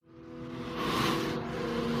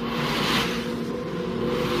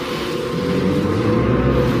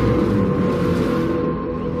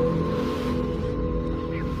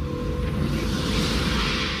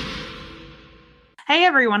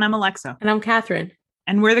everyone. I'm Alexa. And I'm Catherine.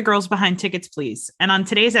 And we're the girls behind Tickets, Please. And on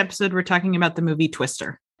today's episode, we're talking about the movie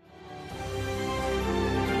Twister.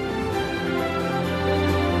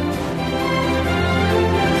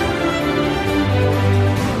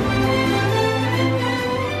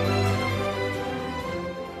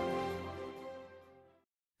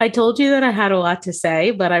 I told you that I had a lot to say,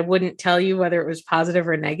 but I wouldn't tell you whether it was positive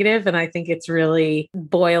or negative. And I think it's really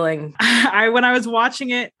boiling. When I was watching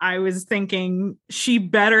it, I was thinking she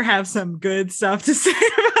better have some good stuff to say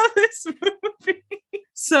about this movie.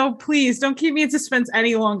 So please don't keep me in suspense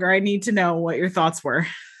any longer. I need to know what your thoughts were.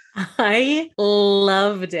 I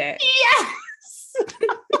loved it. Yes.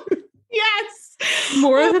 Yes.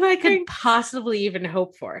 More than I could possibly even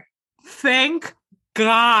hope for. Thank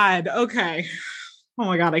God. Okay. Oh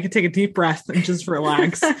my God, I could take a deep breath and just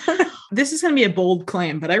relax. This is going to be a bold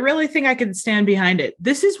claim, but I really think I can stand behind it.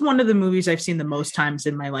 This is one of the movies I've seen the most times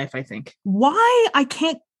in my life, I think. Why? I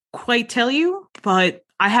can't quite tell you, but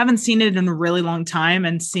I haven't seen it in a really long time,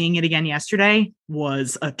 and seeing it again yesterday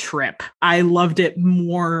was a trip. I loved it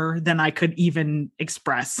more than I could even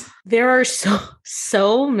express. There are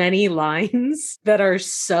so many lines that are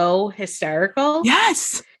so hysterical.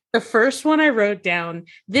 Yes. The first one I wrote down,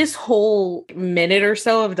 this whole minute or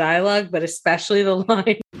so of dialogue, but especially the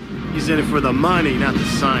line. He's in it for the money, not the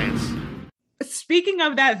science. Speaking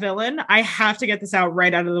of that villain, I have to get this out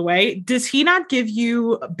right out of the way. Does he not give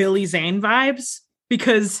you Billy Zane vibes?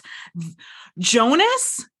 Because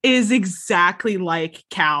Jonas is exactly like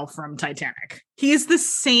Cal from Titanic. He is the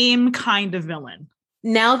same kind of villain.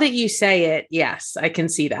 Now that you say it, yes, I can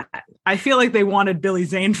see that. I feel like they wanted Billy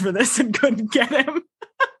Zane for this and couldn't get him.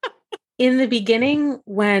 In the beginning,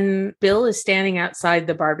 when Bill is standing outside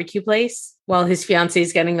the barbecue place while his fiancée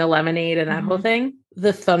is getting the lemonade and that whole thing,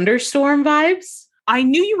 the thunderstorm vibes. I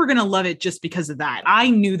knew you were going to love it just because of that.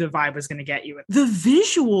 I knew the vibe was going to get you. The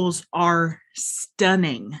visuals are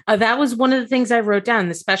stunning. That was one of the things I wrote down.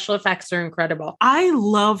 The special effects are incredible. I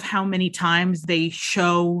love how many times they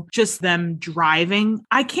show just them driving.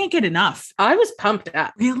 I can't get enough. I was pumped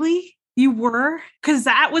up. Really? You were? Because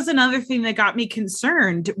that was another thing that got me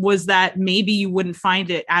concerned, was that maybe you wouldn't find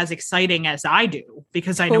it as exciting as I do,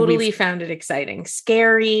 because I totally found it exciting,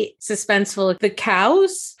 scary, suspenseful. The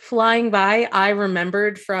cows flying by, I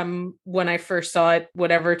remembered from when I first saw it,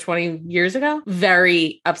 whatever, 20 years ago.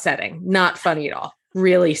 Very upsetting. Not funny at all.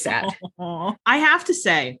 Really sad. I have to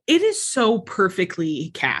say, it is so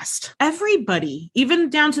perfectly cast. Everybody, even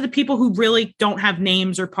down to the people who really don't have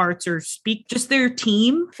names or parts or speak, just their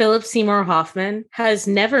team. Philip Seymour Hoffman has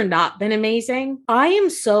never not been amazing. I am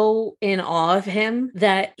so in awe of him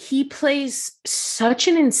that he plays such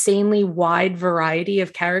an insanely wide variety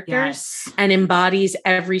of characters and embodies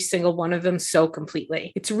every single one of them so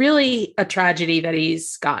completely. It's really a tragedy that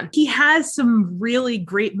he's gone. He has some really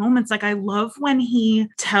great moments. Like, I love when he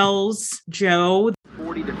tells Joe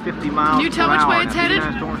 40 to 50 miles. Can you tell which way it's headed?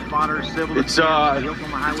 It's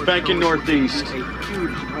banking northeast. A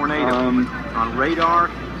huge tornado. On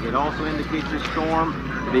radar, it also indicates this storm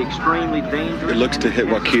to be extremely dangerous. It looks to hit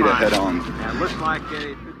Waukeeta head on. It looks like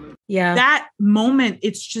it. Yeah. That moment,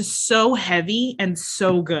 it's just so heavy and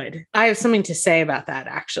so good. I have something to say about that,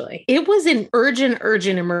 actually. It was an urgent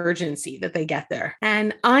emergency that they get there.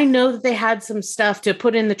 And I know that they had some stuff to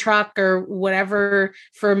put in the truck or whatever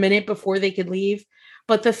for a minute before they could leave.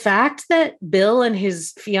 But the fact that Bill and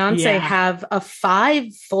his fiance have a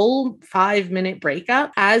 5-minute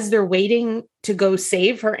breakup as they're waiting to go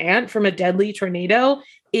save her aunt from a deadly tornado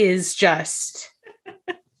is just,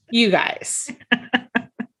 you guys.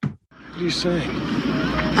 What are you saying?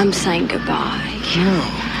 I'm saying goodbye. No.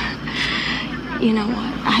 You know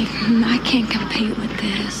what? I can't compete with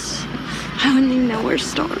this. I wouldn't even know where to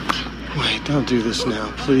start. Wait, don't do this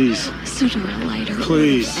now, please. Sooner or later,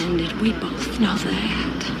 please. It would have ended. We both know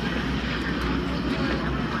that.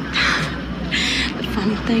 The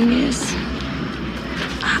funny thing is,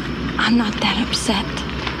 I'm not that upset.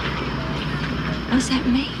 What does that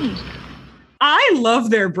mean? I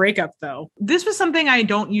love their breakup, though. This was something I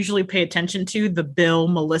don't usually pay attention to, the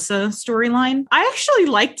Bill-Melissa storyline. I actually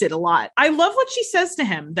liked it a lot. I love what she says to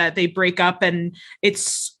him, that they break up and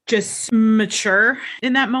it's just mature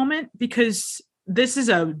in that moment, because this is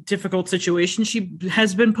a difficult situation she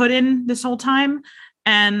has been put in this whole time.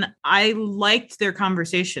 And I liked their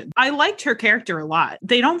conversation. I liked her character a lot.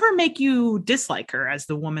 They don't ever make you dislike her as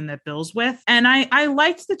the woman that Bill's with. And I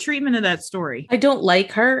liked the treatment of that story. I don't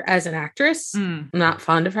like her as an actress. I'm not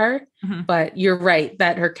fond of her. But you're right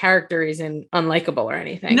that her character isn't unlikable or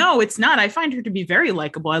anything. No, it's not. I find her to be very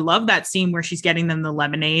likable. I love that scene where she's getting them the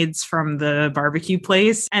lemonades from the barbecue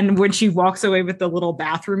place. And when she walks away with the little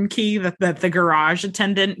bathroom key that the garage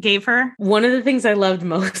attendant gave her. One of the things I loved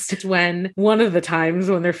most is when one of the times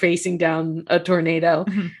when they're facing down a tornado,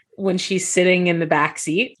 when she's sitting in the back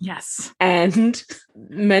seat. Yes. And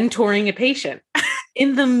mentoring a patient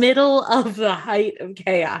in the middle of the height of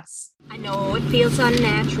chaos. I know it feels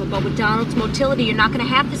unnatural, but with Donald's motility, you're not going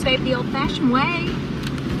to have to babe the old-fashioned way.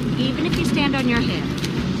 Even if you stand on your head.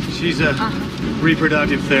 She's a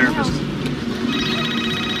reproductive therapist.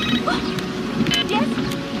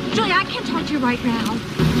 Yes? Julia, I can't talk to you right now.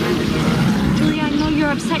 Julia, I know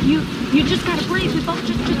you're upset. You just got to breathe. We both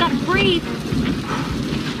just got to breathe.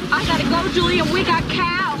 I got to go, Julia. We got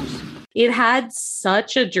cows. It had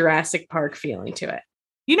such a Jurassic Park feeling to it.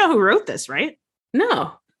 You know who wrote this, right?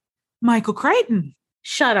 No. Michael Crichton.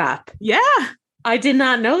 Shut up. Yeah. I did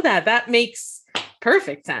not know that. That makes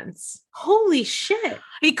perfect sense. Holy shit.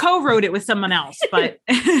 He co-wrote it with someone else, but...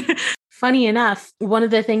 Funny enough, one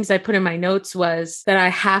of the things I put in my notes was that I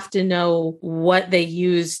have to know what they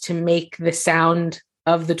used to make the sound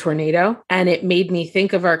of the tornado. And it made me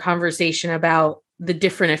think of our conversation about the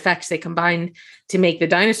different effects they combined to make the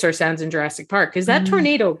dinosaur sounds in Jurassic Park, because that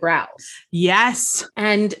tornado growls. Yes.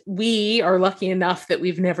 And we are lucky enough that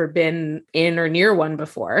we've never been in or near one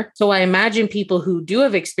before. So I imagine people who do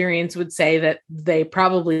have experience would say that they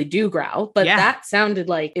probably do growl, but that sounded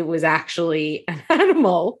like it was actually an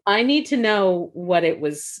animal. I need to know what it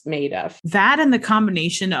was made of. That and the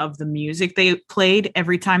combination of the music they played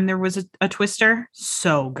every time there was a twister.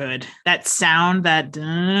 So good. That sound, that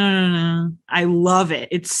I love it.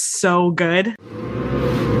 It's so good.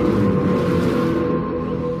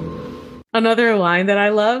 Another line that I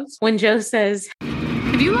loved when Joe says,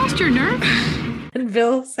 "Have you lost your nerve?" And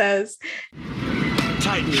Bill says,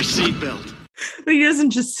 "Tighten your seatbelt." He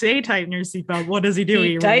doesn't just say tighten your seatbelt. What does he do?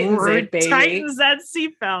 He tightens it, baby. Tightens that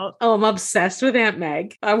seatbelt. Oh, I'm obsessed with Aunt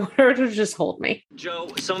Meg. I want her to just hold me. Joe,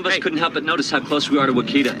 some of us couldn't help but notice how close we are to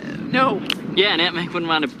Wakita. No. Yeah, and Aunt Meg wouldn't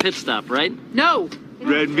want a pit stop, right? No.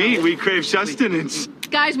 Red meat, we crave sustenance.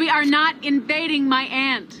 Guys, we are not invading my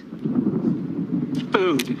aunt.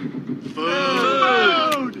 Food.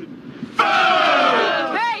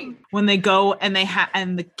 Hey! When they go and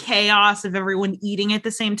and the chaos of everyone eating at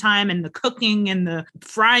the same time and the cooking and the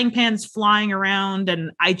frying pans flying around.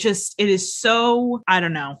 And it is so, I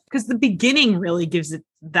don't know, because the beginning really gives it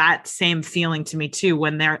that same feeling to me too.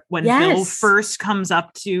 When Bill first comes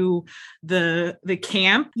up to the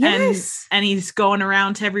camp and he's going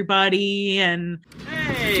around to everybody and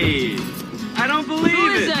hey, I don't believe Who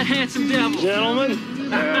is that handsome devil? Gentlemen,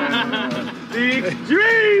 the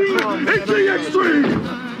extreme! It's the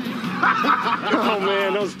extreme! Oh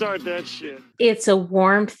man, don't start that shit. It's a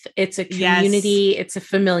warmth, it's a community, it's a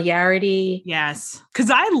familiarity. Yes.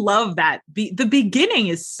 Because I love that. The beginning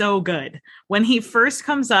is so good. When he first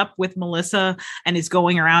comes up with Melissa and is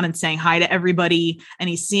going around and saying hi to everybody and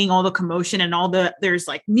he's seeing all the commotion and there's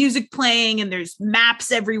like music playing and there's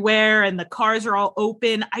maps everywhere and the cars are all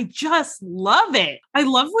open. I just love it. I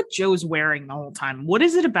love what Joe's wearing the whole time. What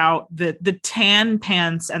is it about the tan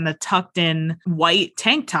pants and the tucked in white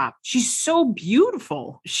tank top? She's so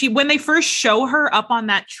beautiful. When they first show her up on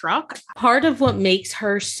that truck. Part of what makes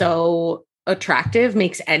her so attractive,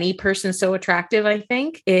 makes any person so attractive, I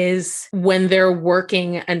think, is when they're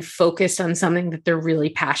working and focused on something that they're really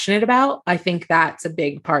passionate about. I think that's a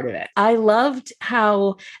big part of it. I loved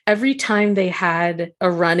how every time they had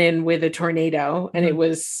a run-in with a tornado and it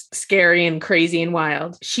was scary and crazy and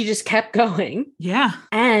wild, she just kept going. Yeah.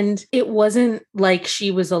 And it wasn't like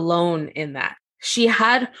she was alone in that. She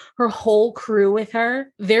had her whole crew with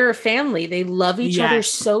her. They're a family. They love each other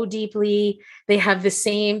so deeply. They have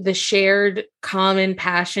the shared common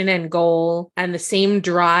passion and goal and the same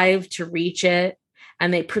drive to reach it.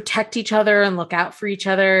 And they protect each other and look out for each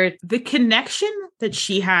other. The connection that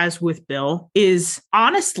she has with Bill is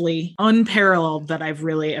honestly unparalleled that I've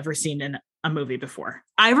really ever seen in a movie before.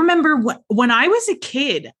 I remember when I was a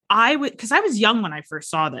kid, because I was young when I first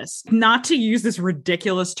saw this, not to use this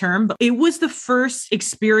ridiculous term, but it was the first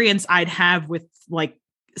experience I'd have with like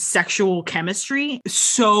sexual chemistry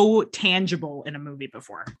so tangible in a movie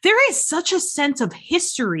before. There is such a sense of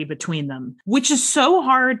history between them, which is so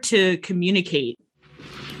hard to communicate.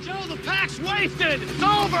 Joe, the pack's wasted! It's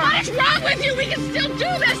over! What is wrong with you? We can still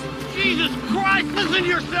do this! Jesus Christ, listen to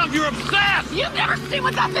yourself! You're obsessed! You've never seen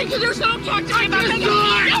what that thing can do, so don't talk to me about it!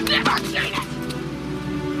 You've never seen it!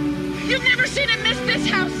 You've never seen it miss this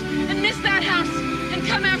house, and miss that house, and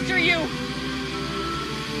come after you!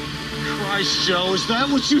 Christ, Joe, is that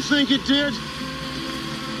what you think it did?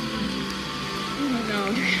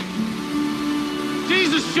 No.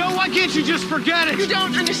 Jesus, Joe, why can't you just forget it? You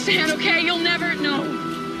don't understand, okay? You'll never know.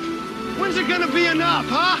 When's it gonna be enough,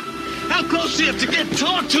 huh? How close do you have to get?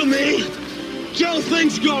 Talk to me! Joe,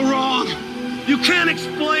 things go wrong. You can't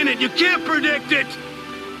explain it. You can't predict it.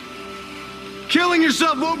 Killing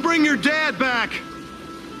yourself won't bring your dad back.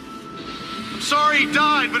 I'm sorry he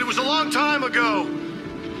died, but it was a long time ago.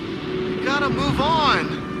 You gotta move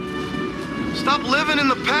on. Stop living in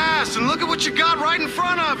the past and look at what you got right in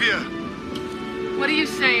front of you. What are you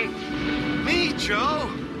saying? Me,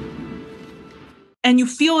 Joe. And you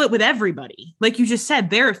feel it with everybody. Like you just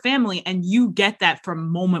said, they're a family, and you get that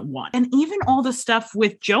from moment one. And even all the stuff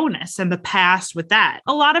with Jonas and the past with that.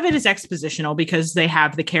 A lot of it is expositional because they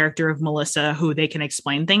have the character of Melissa who they can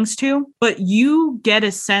explain things to. But you get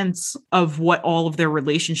a sense of what all of their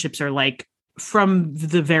relationships are like from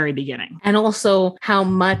the very beginning. And also how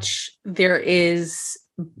much there is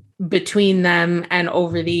between them and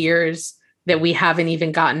over the years that we haven't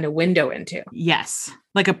even gotten a window into. Yes.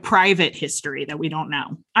 Like a private history that we don't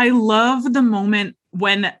know. I love the moment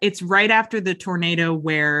when it's right after the tornado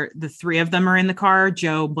where the three of them are in the car,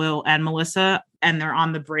 Joe, Bill, and Melissa, and they're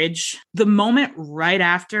on the bridge. The moment right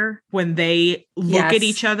after when they look at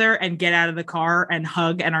each other and get out of the car and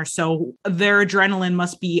hug and are so, their adrenaline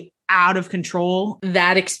must be out of control.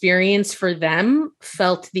 That experience for them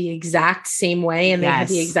felt the exact same way, and they had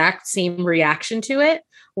the exact same reaction to it.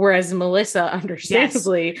 Whereas Melissa,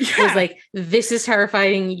 understandably, was like, this is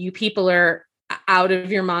terrifying. You people are out of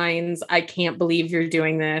your minds. I can't believe you're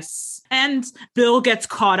doing this. And Bill gets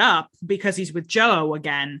caught up because he's with Joe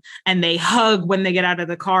again, and they hug when they get out of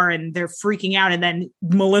the car and they're freaking out. And then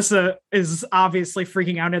Melissa is obviously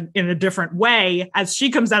freaking out in a different way as she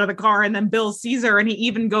comes out of the car, and then Bill sees her and he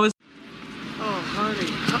even goes, Oh, honey,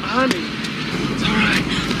 it's all right.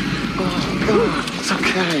 Oh, God, it's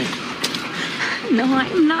okay. No,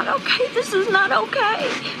 I'm not okay. This is not okay.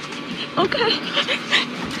 Okay.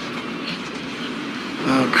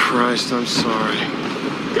 Oh, Christ, I'm sorry.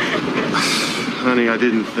 Honey, I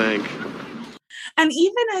didn't think. And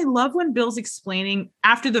even I love when Bill's explaining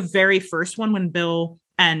after the very first one, when Bill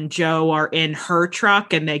and Joe are in her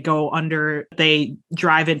truck and they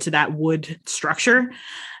drive into that wood structure.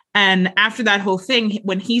 And after that whole thing,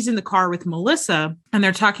 when he's in the car with Melissa and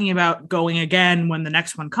they're talking about going again when the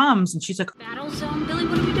next one comes, and she's like, Battle zone, Billy,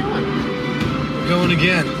 what are we doing? We're going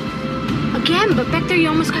again. Again, but back there you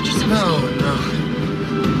almost got yourself.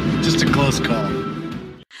 No. Just a close call.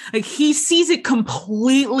 Like he sees it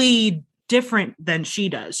completely different than she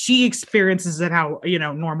does. She experiences it how,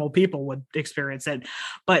 normal people would experience it.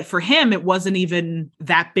 But for him, it wasn't even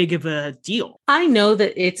that big of a deal. I know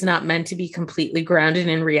that it's not meant to be completely grounded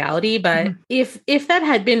in reality, but if that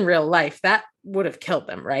had been real life, that would have killed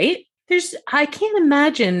them, right? I can't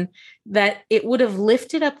imagine that it would have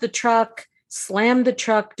lifted up the truck, slammed the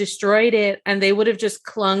truck, destroyed it, and they would have just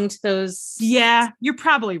clung to those. Yeah, you're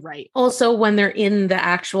probably right. Also, when they're in the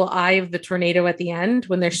actual eye of the tornado at the end,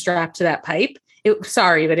 when they're strapped to that pipe,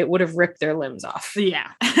 but it would have ripped their limbs off.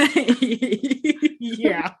 Yeah.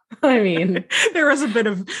 Yeah. I mean, there was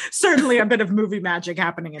certainly a bit of movie magic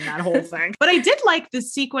happening in that whole thing. But I did like the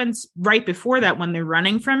sequence right before that when they're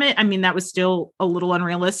running from it. I mean, that was still a little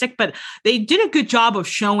unrealistic, but they did a good job of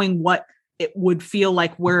showing what it would feel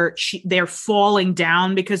like where they're falling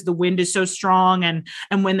down because the wind is so strong. And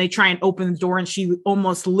when they try and open the door and she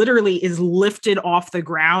almost literally is lifted off the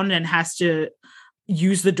ground and has to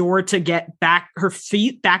use the door to get her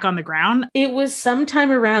feet back on the ground. It was sometime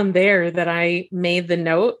around there that I made the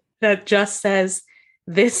note that just says,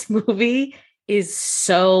 this movie is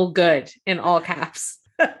so good in all caps.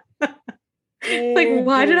 Like,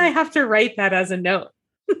 why did I have to write that as a note?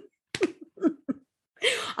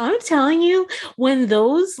 I'm telling you, when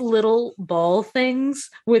those little ball things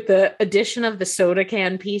with the addition of the soda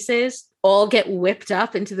can pieces all get whipped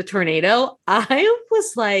up into the tornado, I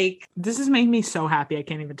was like, this has made me so happy. I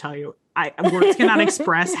can't even tell you. Words cannot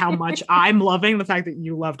express how much I'm loving the fact that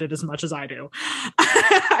you loved it as much as I do.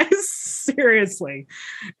 Seriously,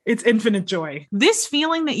 it's infinite joy. This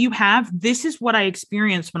feeling that you have, this is what I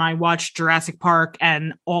experienced when I watched Jurassic Park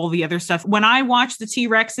and all the other stuff. When I watched the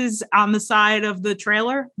T-Rexes on the side of the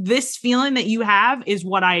trailer, this feeling that you have is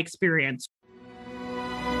what I experienced.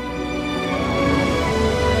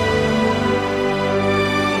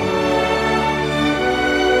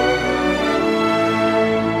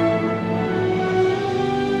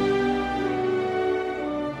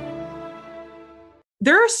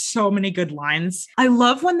 There are so many good lines. I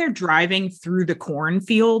love when they're driving through the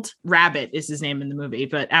cornfield. Rabbit is his name in the movie,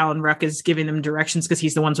 but Alan Ruck is giving them directions because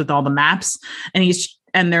he's the ones with all the maps.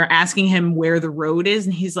 And they're asking him where the road is.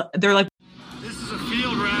 And they're like, This is a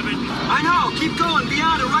field, Rabbit. I know. Keep going.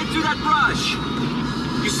 Beyond it, right through that brush.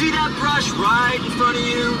 You see that brush right in front of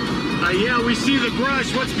you? Yeah, we see the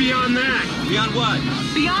brush. What's beyond that? Beyond what?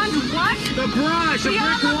 Beyond what? The brush. Beyond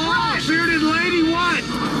a brick the wall. brush. Bearded lady, what?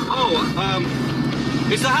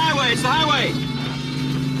 It's the highway. It's the highway.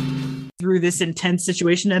 through this intense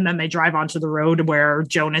situation. And then they drive onto the road where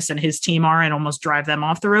Jonas and his team are and almost drive them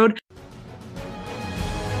off the road.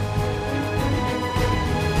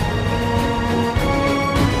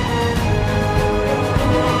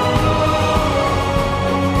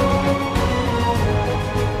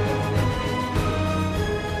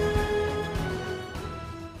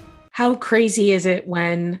 How crazy is it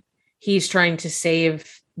when he's trying to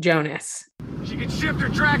save Jonas? She can shift her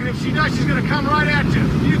track, and if she does, she's gonna come right at you.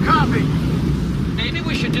 You copy? Maybe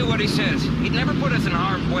we should do what he says. He'd never put us in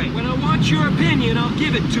harm's way. When I want your opinion, I'll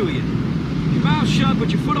give it to you. Your mouth shut, put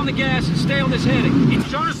your foot on the gas, and stay on this heading.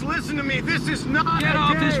 Jonas, listen to me. This is not Get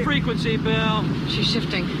off this frequency, Bill. She's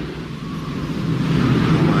shifting.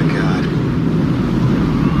 Oh, my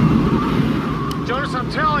God. Jonas, I'm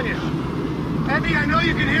telling you. Eddie, I know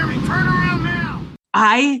you can hear me. Turn around now.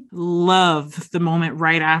 I love the moment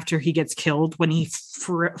right after he gets killed when he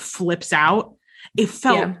flips out. It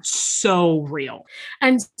felt so real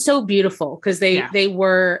and so beautiful because they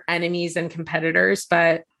were enemies and competitors,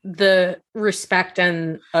 but the respect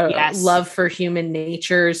and love for human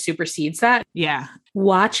nature supersedes that. Yeah.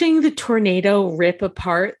 Watching the tornado rip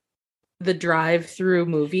apart the drive-through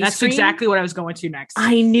movie That's screen, exactly what I was going to next.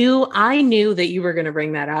 I knew that you were going to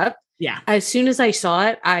bring that up. Yeah. As soon as I saw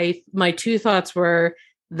it, my two thoughts were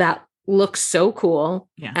that looks so cool.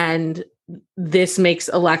 Yeah. And this makes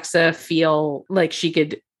Alexa feel like she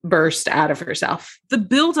could burst out of herself. The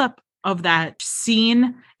buildup of that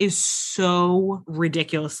scene is so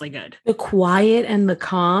ridiculously good. The quiet and the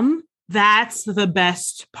calm. That's the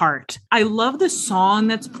best part. I love the song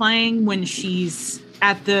that's playing when she's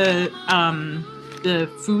at the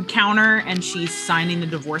food counter and she's signing the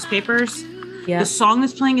divorce papers. Yeah. The song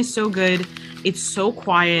that's playing is so good. It's so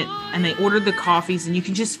quiet, and they ordered the coffees, and you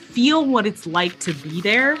can just feel what it's like to be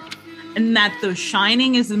there. And that The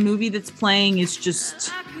Shining is the movie that's playing is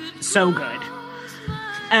just so good.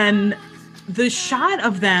 And the shot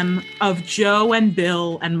of them, of Joe and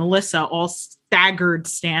Bill and Melissa all staggered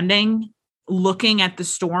standing, looking at the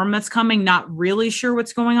storm that's coming, not really sure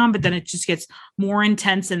what's going on, but then it just gets more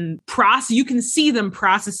intense and you can see them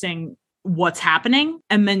processing what's happening.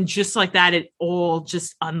 And then just like that, it all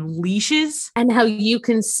just unleashes. And how you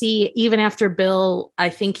can see, even after Bill,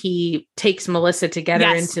 I think he takes Melissa to get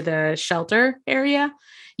her into the shelter area,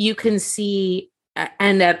 you can see,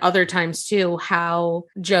 and at other times too, how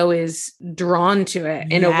Joe is drawn to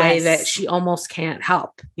it in a way that she almost can't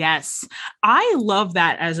help. Yes. I love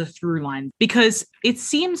that as a through line because it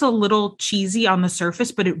seems a little cheesy on the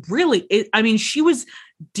surface, but she was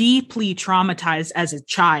deeply traumatized as a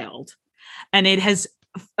child. And it has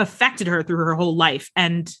affected her through her whole life.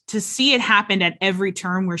 And to see it happen at every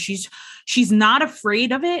turn where she's not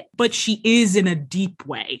afraid of it, but she is in a deep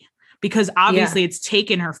way, because obviously it's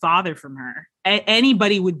taken her father from her.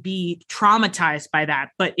 Anybody would be traumatized by that.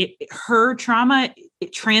 But her trauma,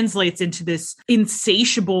 it translates into this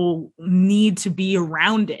insatiable need to be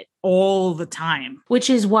around it all the time. Which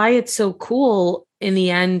is why it's so cool in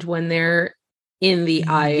the end when they're in the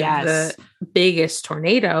eye of the biggest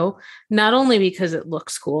tornado, not only because it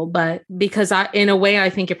looks cool, but because in a way, I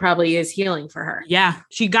think it probably is healing for her. Yeah.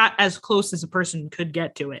 She got as close as a person could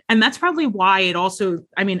get to it. And that's probably why it also,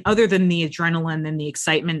 other than the adrenaline and the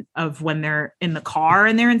excitement of when they're in the car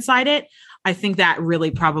and they're inside it, I think that really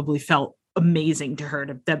probably felt amazing to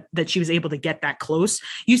her that she was able to get that close.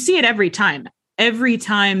 You see it every time. Every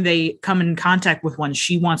time they come in contact with one,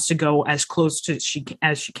 she wants to go as close to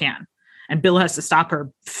as she can. And Bill has to stop her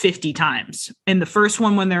 50 times. In the first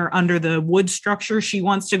one, when they're under the wood structure, she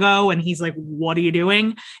wants to go. And he's like, what are you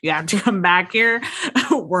doing? You have to come back here.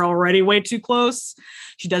 We're already way too close.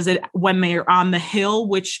 She does it when they're on the hill,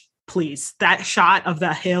 which, please, that shot of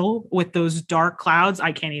the hill with those dark clouds,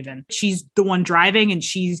 I can't even. She's the one driving and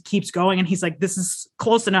she keeps going. And he's like, this is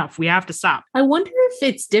close enough. We have to stop. I wonder if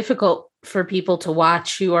it's difficult for people to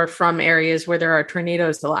watch who are from areas where there are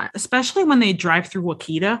tornadoes a lot. Especially when they drive through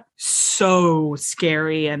Wakita. So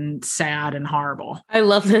scary and sad and horrible. I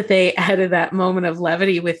love that they added that moment of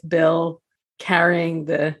levity with Bill carrying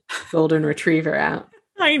the golden retriever out.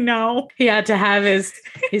 I know. He had to have his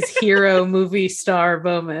hero movie star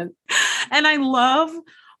moment. And I love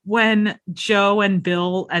when Joe and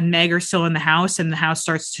Bill and Meg are still in the house and the house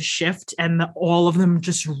starts to shift and all of them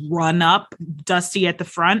just run up, Dusty at the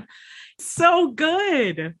front. So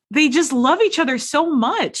good. They just love each other so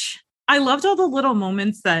much. I loved all the little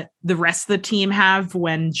moments that the rest of the team have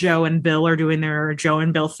when Joe and Bill are doing their Joe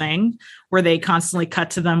and Bill thing, where they constantly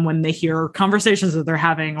cut to them when they hear conversations that they're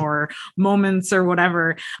having or moments or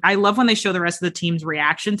whatever. I love when they show the rest of the team's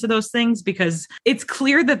reaction to those things because it's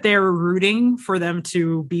clear that they're rooting for them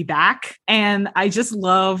to be back. And I just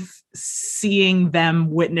love seeing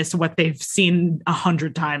them witness what they've seen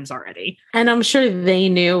 100 times already. And I'm sure they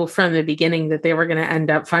knew from the beginning that they were going to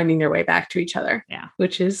end up finding their way back to each other. Yeah.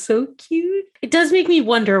 Which is so cute. It does make me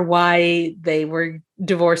wonder why they were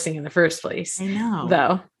divorcing in the first place. I know.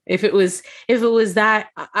 Though, if it was that,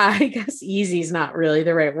 I guess easy is not really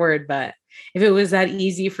the right word, but if it was that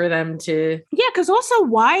easy for them to. Yeah, because also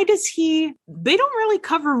why does they don't really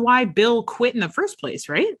cover why Bill quit in the first place,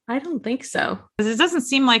 right? I don't think so. Because it doesn't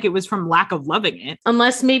seem like it was from lack of loving it.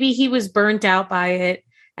 Unless maybe he was burnt out by it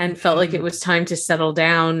and felt like it was time to settle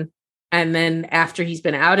down. And then after he's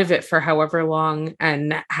been out of it for however long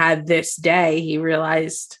and had this day, he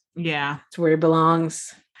realized it's where he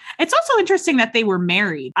belongs. It's also interesting that they were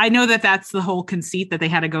married. I know that that's the whole conceit that they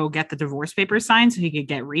had to go get the divorce papers signed so he could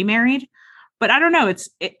get remarried. But I don't know.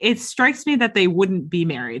 It strikes me that they wouldn't be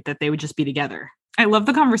married, that they would just be together. I love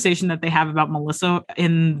the conversation that they have about Melissa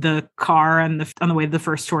in the car and on the way to the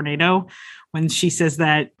first tornado when she says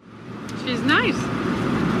that she's nice.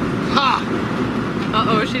 Ha!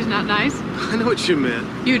 Uh-oh, she's not nice. I know what you meant.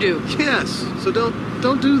 You do? Yes. So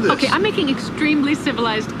don't do this. Okay, I'm making extremely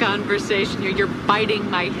civilized conversation here. You're biting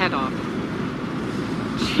my head off.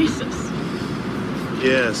 Jesus.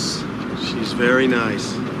 Yes, she's very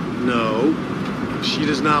nice. No, she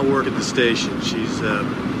does not work at the station. She's a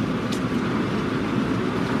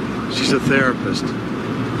therapist.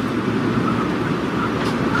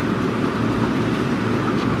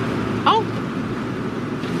 Oh.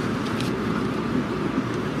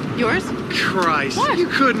 Yours? Christ, what? You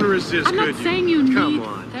couldn't resist, I'm not saying you need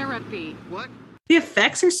therapy. What? the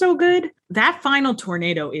effects are so good. That final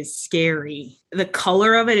tornado is scary. The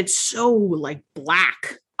color of it, it's so like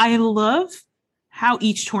black. I love how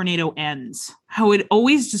each tornado ends, how it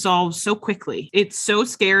always dissolves so quickly. It's so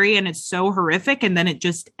scary and it's so horrific. And then it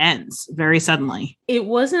just ends very suddenly. It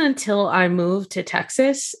wasn't until I moved to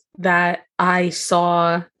Texas that I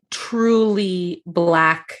saw truly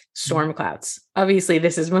black storm clouds. Obviously,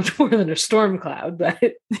 this is much more than a storm cloud, but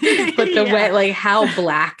the way, like how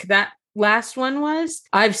black that last one was,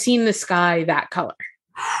 I've seen the sky that color.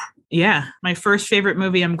 Yeah. My first favorite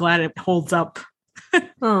movie. I'm glad it holds up.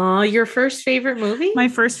 Oh, your first favorite movie? My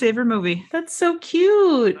first favorite movie. That's so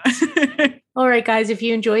cute. All right, guys, if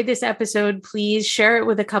you enjoyed this episode, please share it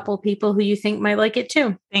with a couple people who you think might like it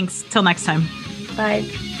too. Thanks. Till next time. Bye.